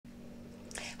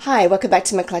Hi, welcome back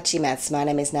to McClatchy Maths. My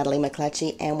name is Natalie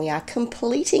McClatchy and we are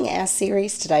completing our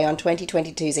series today on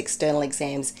 2022's external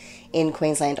exams in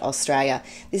Queensland, Australia.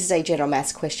 This is a general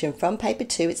maths question from paper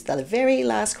 2. It's the very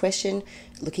last question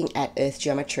looking at earth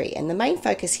geometry, and the main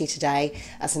focus here today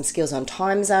are some skills on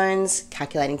time zones,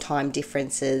 calculating time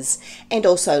differences, and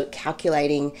also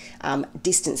calculating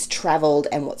distance travelled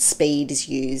and what speed is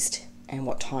used and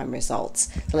what time results.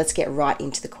 So let's get right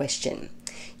into the question.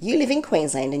 You live in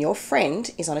Queensland and your friend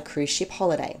is on a cruise ship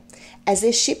holiday. As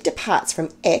their ship departs from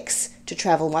X to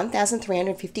travel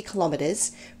 1,350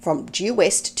 kilometres from due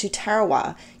west to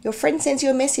Tarawa, your friend sends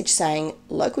you a message saying,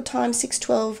 local time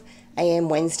 6:12 a.m.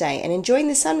 Wednesday, and enjoying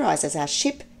the sunrise as our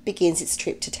ship begins its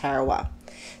trip to Tarawa.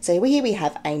 So here we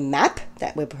have a map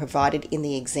that we're provided in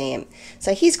the exam.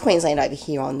 So here's Queensland over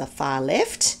here on the far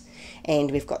left,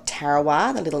 and we've got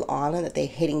Tarawa, the little island that they're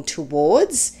heading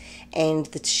towards, and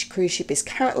the cruise ship is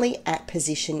currently at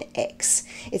position X.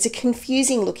 It's a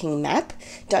confusing looking map.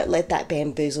 Don't let that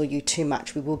bamboozle you too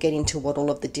much. We will get into what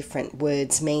all of the different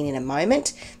words mean in a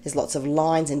moment. There's lots of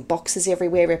lines and boxes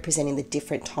everywhere representing the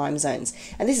different time zones.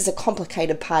 And this is a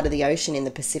complicated part of the ocean in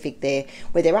the Pacific there,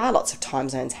 where there are lots of time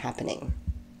zones happening.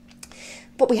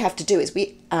 What we have to do is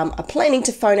we are planning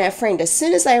to phone our friend as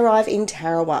soon as they arrive in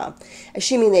Tarawa.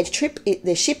 Assuming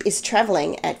their ship is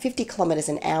travelling at 50 kilometres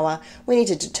an hour, we need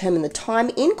to determine the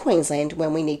time in Queensland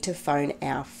when we need to phone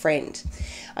our friend.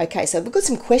 Okay, so we've got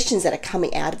some questions that are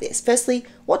coming out of this. Firstly,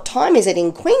 what time is it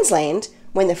in Queensland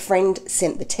when the friend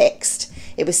sent the text?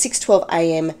 It was 6:12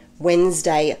 a.m.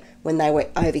 Wednesday when they were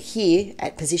over here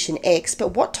at position X,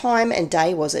 but what time and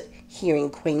day was it here in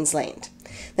Queensland?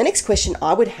 The next question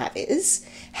I would have is,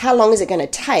 how long is it going to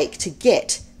take to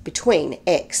get between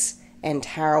X and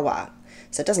Tarawa?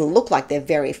 So it doesn't look like they're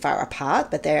very far apart,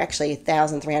 but they're actually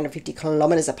 1,350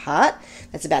 kilometres apart.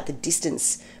 That's about the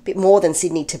distance, a bit more than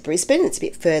Sydney to Brisbane. It's a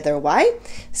bit further away.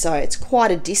 So it's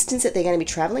quite a distance that they're going to be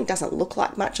travelling. Doesn't look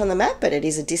like much on the map, but it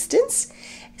is a distance.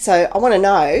 So I want to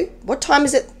know, what time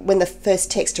is it when the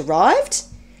first text arrived?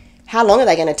 How long are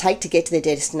they going to take to get to their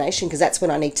destination? Because that's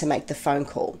when I need to make the phone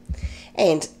call.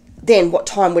 And then what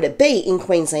time would it be in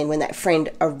Queensland when that friend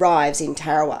arrives in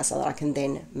Tarawa, so that I can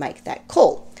then make that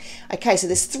call. Okay, so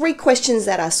there's three questions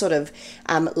that are sort of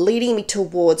leading me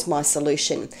towards my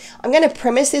solution. I'm going to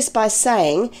premise this by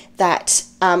saying that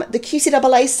the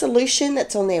QCAA solution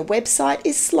that's on their website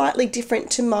is slightly different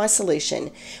to my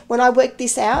solution. When I worked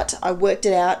this out, I worked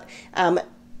it out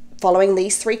following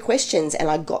these three questions, and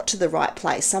I got to the right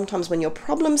place. Sometimes when you're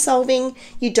problem solving,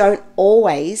 you don't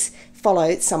always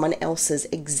follow someone else's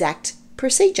exact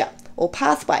procedure or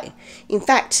pathway. In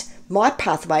fact, my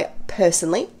pathway,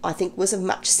 personally, I think was a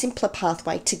much simpler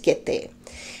pathway to get there.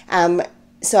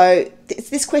 So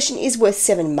this question is worth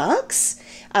 7 marks.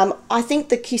 I think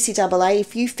the QCAA,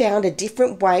 if you found a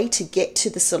different way to get to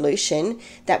the solution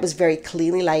that was very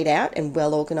clearly laid out and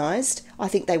well organised, I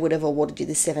think they would have awarded you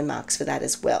the 7 marks for that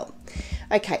as well.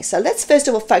 Okay, so let's first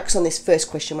of all focus on this first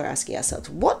question we're asking ourselves.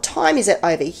 What time is it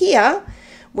over here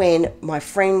when my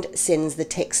friend sends the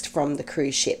text from the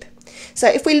cruise ship? So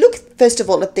if we look first of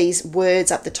all at these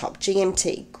words up the top,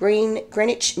 GMT,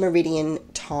 Greenwich Meridian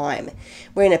Time.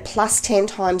 We're in a +10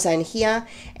 time zone here,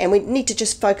 and we need to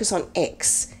just focus on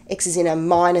X. X is in a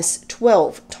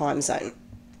 -12 time zone.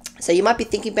 So you might be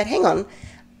thinking, but hang on,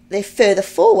 they're further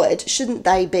forward. Shouldn't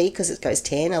they be, because it goes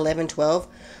 10, 11, 12.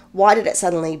 Why did it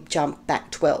suddenly jump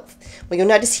back 12? Well, you'll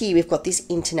notice here we've got this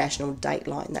international date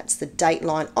line. That's the date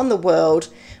line on the world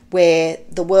where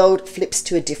the world flips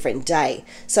to a different day.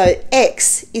 So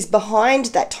X is behind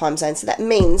that time zone. So that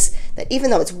means that even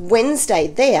though it's Wednesday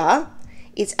there,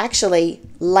 it's actually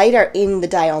later in the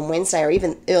day on Wednesday, or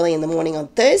even early in the morning on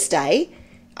Thursday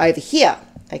over here.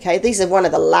 Okay, these are one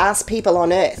of the last people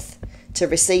on Earth to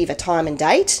receive a time and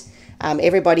date.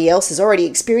 Everybody else has already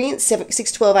experienced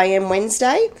 6:12 a.m.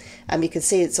 Wednesday. You can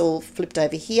see it's all flipped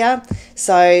over here.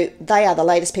 So they are the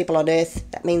latest people on Earth.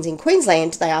 That means in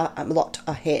Queensland, they are a lot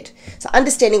ahead. So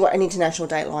understanding what an international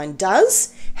date line does,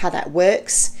 how that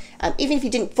works, even if you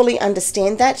didn't fully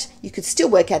understand that, you could still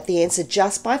work out the answer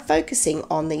just by focusing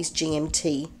on these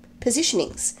GMT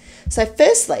positionings. So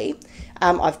firstly,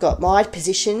 I've got my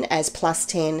position as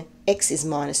 +10, X is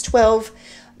 -12.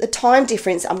 The time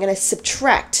difference, I'm going to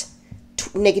subtract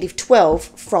 -12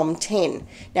 from 10.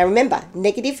 Now remember,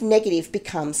 negative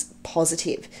becomes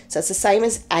positive. So it's the same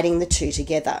as adding the two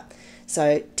together.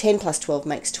 So 10 plus 12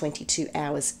 makes 22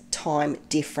 hours time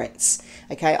difference.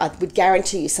 Okay, I would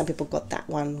guarantee you some people got that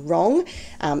one wrong.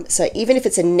 So even if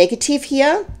it's a negative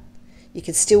here, you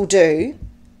can still do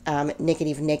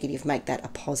negative, make that a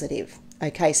positive.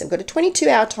 Okay, so I've got a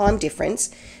 22-hour time difference.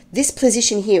 This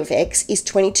position here of X is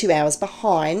 22 hours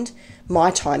behind my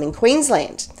time in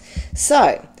Queensland.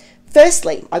 So,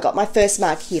 firstly, I got my first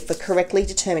mark here for correctly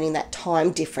determining that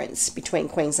time difference between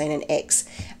Queensland and X.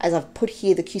 As I've put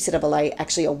here, the QCAA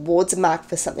actually awards a mark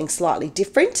for something slightly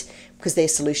different because their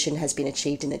solution has been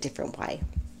achieved in a different way.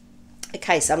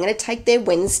 Okay, so I'm going to take their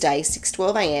Wednesday,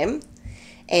 6:12 a.m.,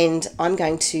 and I'm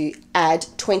going to add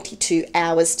 22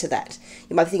 hours to that.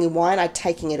 You might be thinking, why aren't I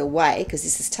taking it away? Because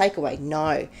this is takeaway.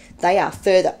 No, they are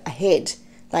further ahead.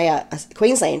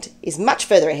 Queensland is much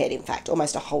further ahead, in fact,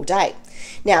 almost a whole day.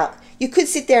 Now, you could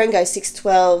sit there and go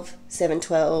 6:12,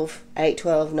 7:12,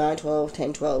 8:12, 9:12,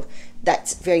 10:12.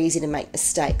 That's very easy to make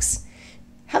mistakes.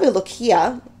 Have a look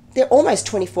here. They're almost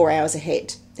 24 hours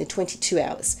ahead. They're 22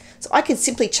 hours. So I could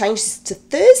simply change this to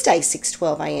Thursday,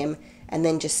 6:12 a.m. and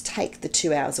then just take the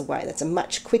 2 hours away. That's a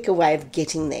much quicker way of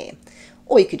getting there.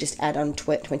 Or you could just add on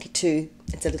 22.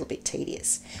 It's a little bit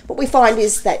tedious. What we find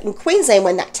is that in Queensland,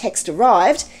 when that text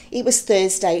arrived, it was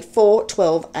Thursday,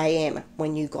 4:12 a.m.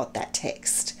 when you got that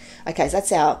text. Okay, so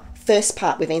that's our first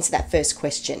part. We've answered that first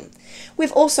question.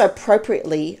 We've also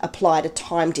appropriately applied a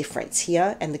time difference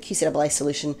here, and the QCAA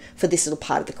solution for this little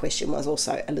part of the question was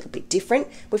also a little bit different.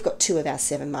 We've got 2 of our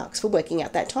 7 marks for working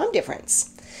out that time difference.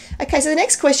 Okay, so the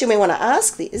next question we want to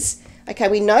ask is, okay,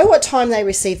 we know what time they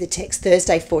received the text,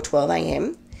 Thursday, 4:12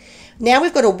 a.m. Now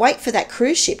we've got to wait for that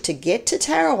cruise ship to get to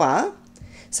Tarawa.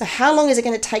 So how long is it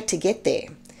going to take to get there?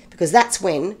 Because that's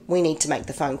when we need to make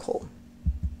the phone call.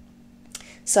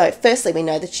 So firstly, we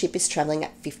know the ship is travelling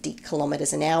at 50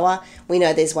 kilometres an hour. We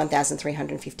know there's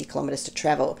 1,350 kilometres to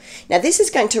travel. Now this is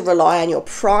going to rely on your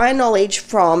prior knowledge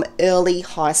from early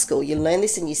high school. You learn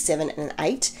this in year 7 and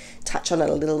 8, touch on it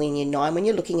a little in year 9 when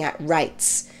you're looking at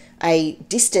rates. A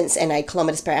distance and a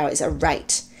kilometres per hour is a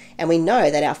rate. And we know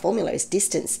that our formula is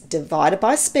distance divided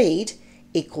by speed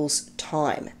equals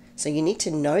time. So you need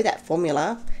to know that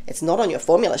formula. It's not on your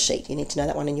formula sheet. You need to know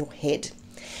that one in your head.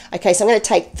 Okay, so I'm going to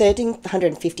take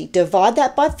 1,350, divide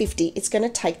that by 50. It's going to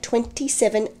take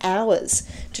 27 hours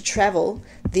to travel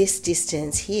this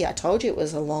distance here. I told you it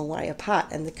was a long way apart,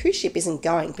 and the cruise ship isn't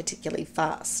going particularly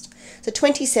fast. So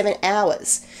 27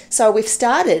 hours. So we've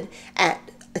started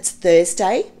it's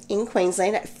Thursday in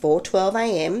Queensland at 4:12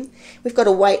 a.m. We've got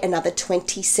to wait another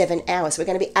 27 hours. We're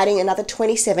going to be adding another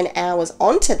 27 hours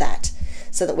onto that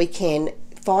so that we can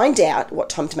find out what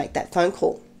time to make that phone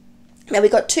call. Now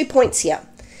we've got 2 points here.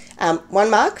 1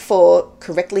 mark for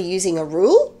correctly using a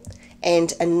rule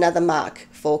and another mark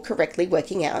for correctly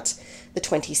working out the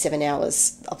 27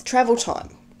 hours of travel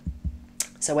time.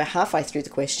 So we're halfway through the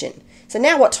question. So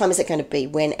now what time is it going to be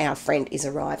when our friend is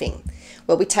arriving?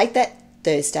 Well, we take that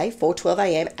Thursday, 4:12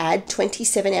 a.m., add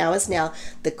 27 hours. Now,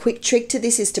 the quick trick to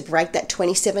this is to break that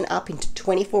 27 up into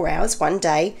 24 hours, 1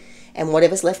 day, and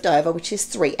whatever's left over, which is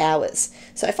 3 hours.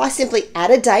 So if I simply add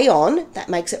a day on, that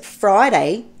makes it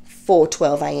Friday,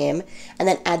 4:12 a.m., and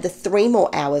then add the 3 more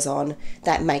hours on,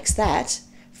 that makes that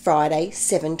Friday,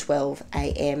 7:12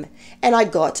 a.m. And I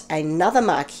got another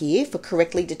mark here for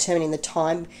correctly determining the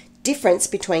time difference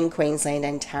between Queensland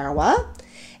and Tarawa.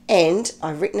 And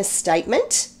I've written a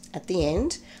statement at the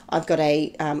end. I've got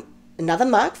another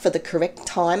mark for the correct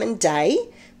time and day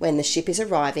when the ship is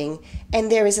arriving, and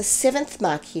there is a 7th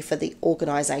mark here for the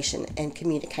organisation and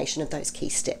communication of those key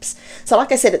steps. So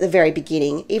like I said at the very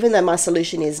beginning, even though my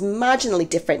solution is marginally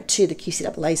different to the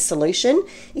QCAA's solution,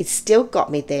 it still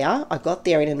got me there. I got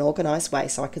there in an organised way,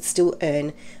 so I could still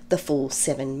earn the full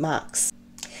 7 marks.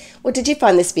 Well, did you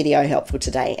find this video helpful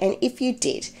today? And if you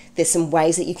did, there's some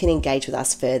ways that you can engage with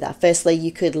us further. Firstly,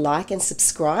 you could like and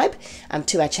subscribe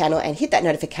to our channel and hit that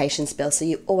notifications bell so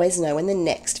you always know when the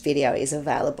next video is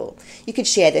available. You could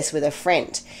share this with a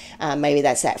friend. Maybe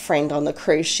that's that friend on the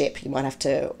cruise ship. You might have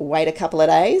to wait a couple of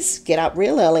days, get up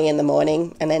real early in the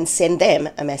morning, and then send them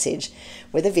a message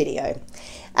with a video.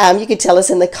 You could tell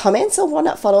us in the comments, or why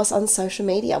not follow us on social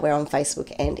media. We're on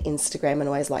Facebook and Instagram, and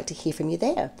always like to hear from you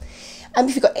there.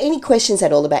 If you've got any questions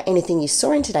at all about anything you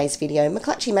saw in today's video,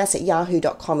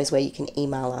 mcclatchymaths@yahoo.com is where you can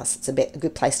email us. It's a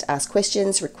good place to ask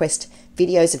questions, request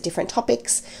videos of different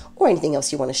topics, or anything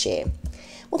else you want to share.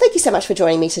 Well, thank you so much for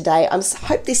joining me today. I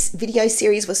hope this video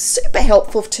series was super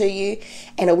helpful to you,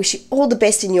 and I wish you all the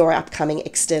best in your upcoming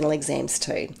external exams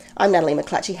too. I'm Natalie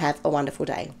McClatchy. Have a wonderful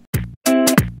day.